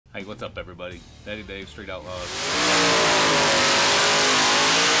Hey, what's up, everybody? Daddy Dave, Street Outlaws.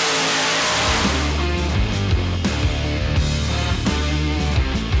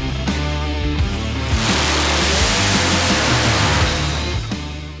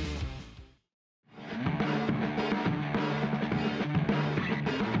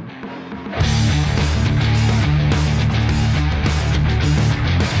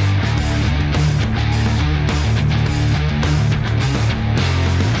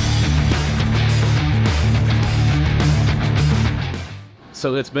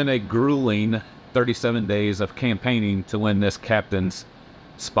 So it's been a grueling 37 days of campaigning to win this captain's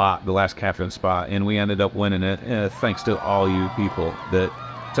spot, the last captain's spot, and we ended up winning it thanks to all you people that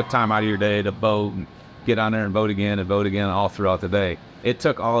took time out of your day to vote, and get on there and vote again all throughout the day. It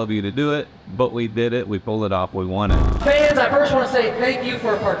took all of you to do it, but we did it, we pulled it off, we won it. Fans, I first want to say thank you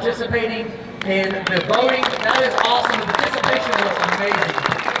for participating in the voting. That is awesome. The participation was amazing.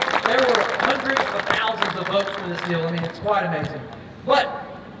 There were hundreds of thousands of votes for this deal. I mean, it's quite amazing. But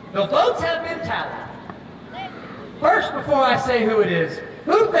the votes have been tallied. First, before I say who it is,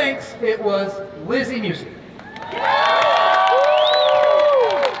 who thinks it was Lizzy Mussi?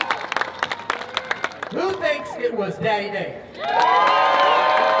 Who thinks it was Daddy Dave?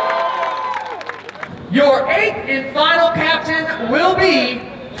 Your 8th and final captain will be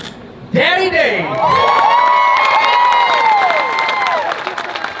Daddy Dave.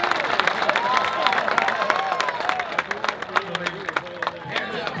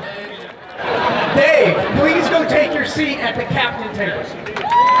 Dave, please go take your seat at the captain table.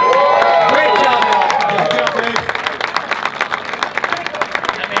 Great job,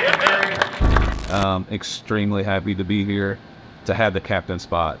 Dave. Extremely happy to be here to have the captain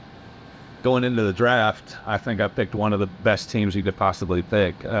spot. Going into the draft, I think I picked one of the best teams you could possibly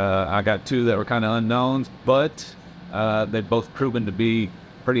pick. I got two that were kind of unknowns, but they've both proven to be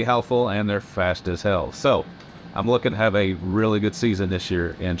pretty helpful and they're fast as hell. So I'm looking to have a really good season this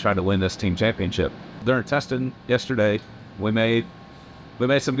year and try to win this team championship. During testing yesterday, we made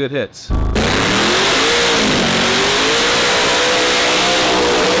some good hits.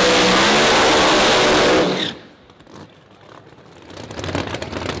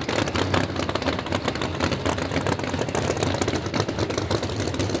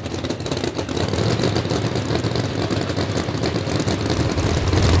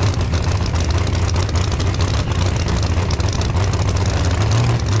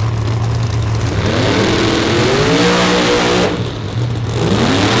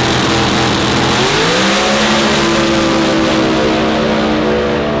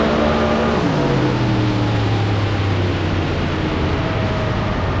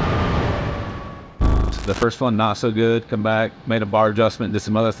 The first one not so good, come back, made a bar adjustment, did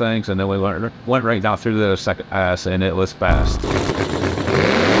some other things, and then we went right down through the second pass, and it was fast.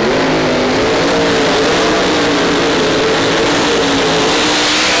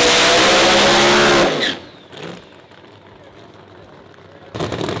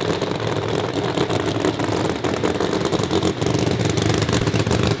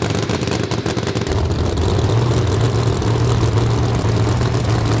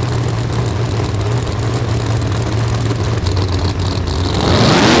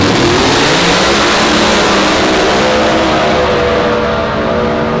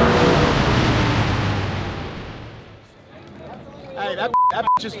 That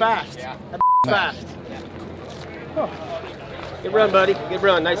bitch is fast. That bitch is fast. Good run, buddy. Good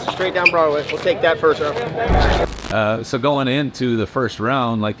run. Nice straight down Broadway. We'll take that first round. So going into the first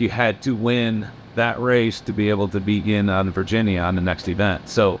round, like, you had to win that race to be able to be in on Virginia on the next event.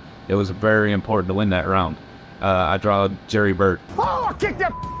 So it was very important to win that round. I draw Jerry Burt. Oh, kick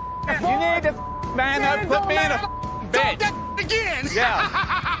that. You need to man up, put me in a bed. Again.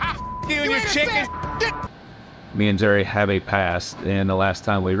 Yeah. You and your chicken. Me and Jerry have a past, and the last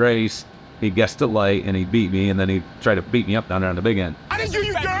time we raced, he guessed the light and he beat me, and then he tried to beat me up down there on the big end. I didn't do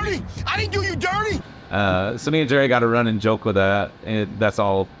you dirty. I didn't do you dirty. So me and Jerry got a run and joke with that, and that's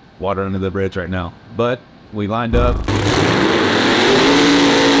all water under the bridge right now. But we lined up.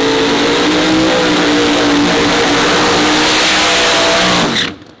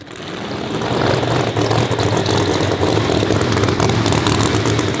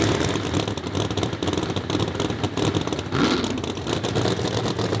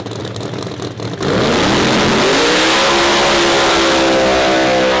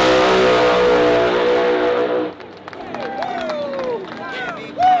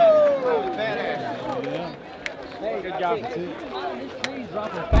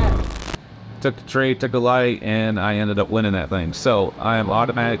 Took the trade, took the light, and I ended up winning that thing. So I am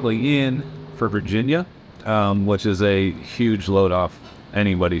automatically in for Virginia, which is a huge load off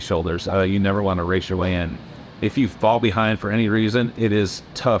anybody's shoulders. You never want to race your way in. If you fall behind for any reason, it is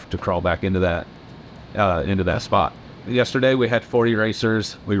tough to crawl back into that spot. Yesterday we had 40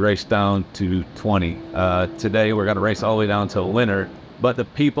 racers. We raced down to 20. Today we're going to race all the way down to a winner. But the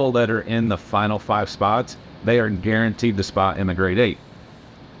people that are in the final 5 spots, they are guaranteed the spot in the grade 8,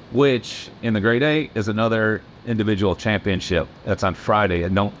 which in the grade 8 is another individual championship. That's on Friday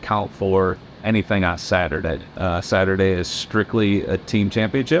and don't count for anything on Saturday. Saturday is strictly a team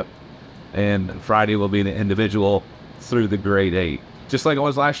championship, and Friday will be the individual through the grade 8. Just like it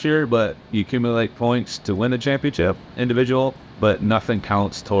was last year, but you accumulate points to win the championship, individual, but nothing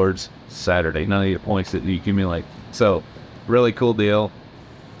counts towards Saturday. None of your points that you accumulate. So, really cool deal.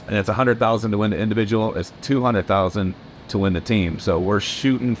 And it's $100,000 to win the individual. It's $200,000 to win the team. So we're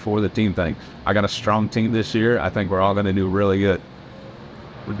shooting for the team thing. I got a strong team this year. I think we're all going to do really good.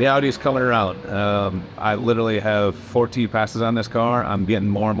 The Audi's coming around. I literally have 14 passes on this car. I'm getting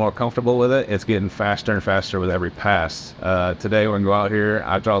more and more comfortable with it. It's getting faster and faster with every pass. Today we're going to go out here.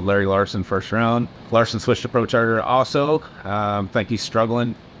 I draw Larry Larson first round. Larson switched to Pro Charter also. I think he's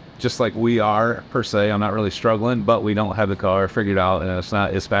struggling just like we are per se. I'm not really struggling, but we don't have the car figured out, and it's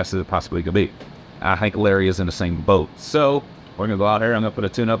not as fast as it possibly could be. I think Larry is in the same boat. So we're going to go out here. I'm going to put a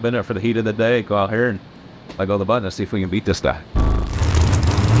tune-up in it for the heat of the day. Go out here and let go of the button and see if we can beat this guy.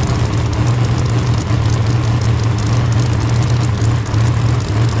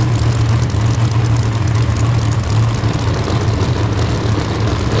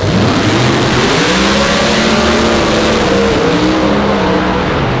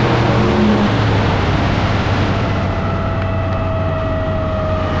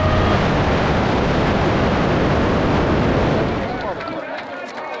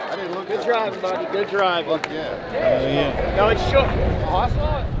 Good drive. Fuck yeah. Yeah. No, it's short. Oh, I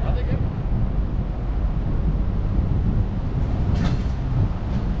saw it. I think it...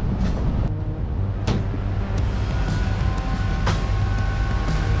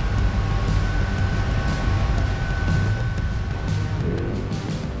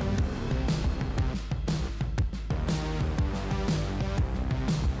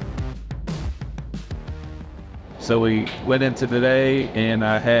 So we went into today, and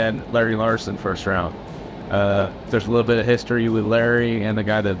I had Larry Larson first round. There's a little bit of history with Larry and the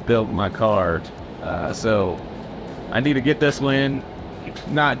guy that built my car. So I need to get this win,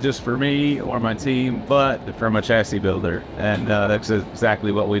 not just for me or my team, but for my chassis builder. And that's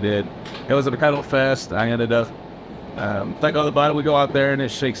exactly what we did. It was a pedal fest. I ended up, like on the bottom, we go out there and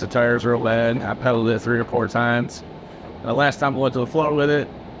it shakes the tires real bad. I pedaled it 3 or 4 times. The last time I went to the floor with it,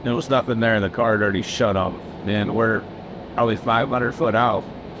 there was nothing there, and the car had already shut off. And we're probably 500 foot out.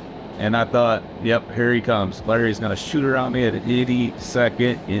 And I thought, yep, here he comes. Larry's going to shoot around me at any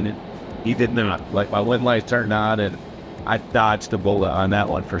second. And he did not. Like, my wind lights turned on, and I dodged a bullet on that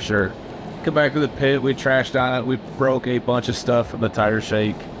one for sure. Come back to the pit. We trashed on it. We broke a bunch of stuff from the tire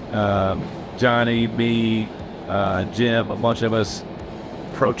shake. Johnny, me, Jim, a bunch of us.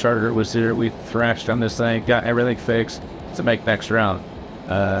 Pro Charter was here. We thrashed on this thing, got everything fixed to make next round.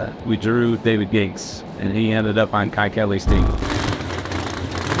 We drew David Gates, and he ended up on Kai Kelly's team.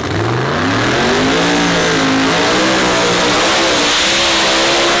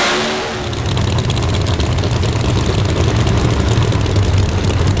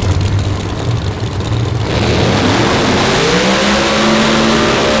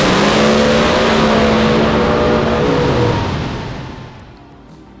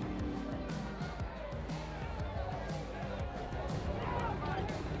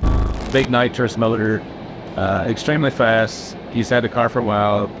 Big nitrous motor, extremely fast. He's had the car for a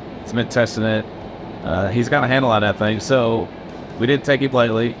while. He's been testing it. He's got a handle on that thing, so we didn't take it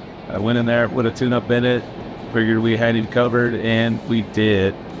lightly. I went in there with a tune-up in it, figured we had him covered, and we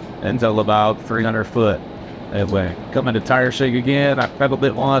did until about 300 foot. Anyway, coming to tire shake again, I pedaled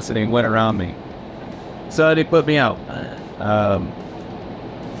it once and he went around me. So he put me out.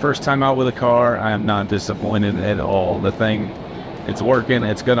 First time out with a car, I am not disappointed at all. The thing, it's working,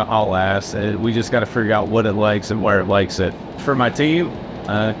 it's gonna haul ass. We just gotta figure out what it likes and where it likes it. For my team,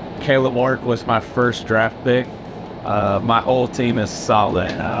 Kayla Morton was my first draft pick. My whole team is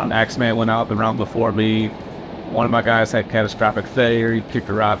solid. Axeman went out the round before me. One of my guys had catastrophic failure. He kicked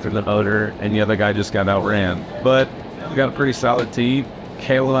a rod through the motor, and the other guy just got outran. But we got a pretty solid team.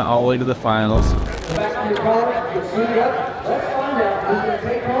 Kayla went all the way to the finals. Back on your car, get suited up. Let's find out who's going to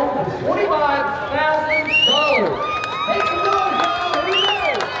take home the $25,000. Make some noise, y'all. Here we go.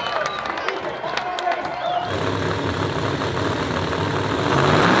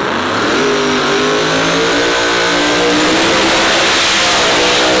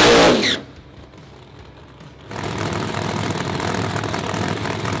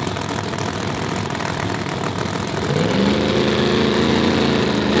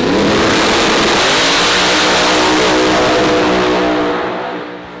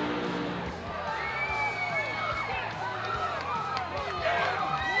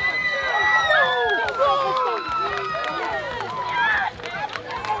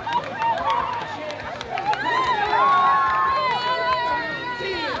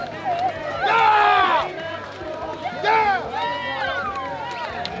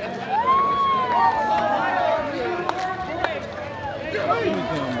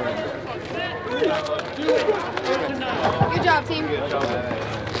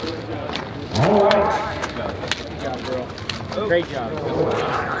 Great job. Okay.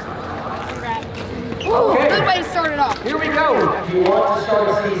 Good way to start it off. Here we go. If you want to start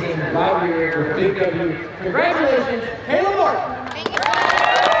a season right here with Big W, congratulations, Kayla Morton. Thank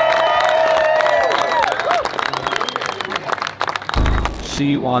you.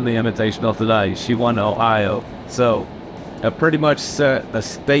 She won the Invitational today. She won Ohio. So it pretty much set a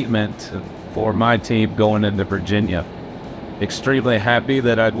statement for my team going into Virginia. Extremely happy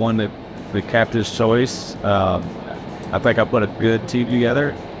that I'd won the captain's choice. I think I put a good team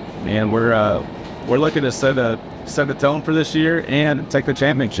together, and we're looking to set a tone for this year and take the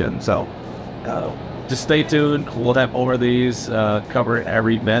championship. So just stay tuned. We'll have more of these, cover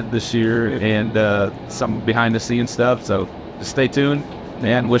every event this year and some behind the scenes stuff. So just stay tuned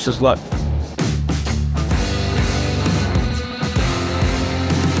and wish us luck.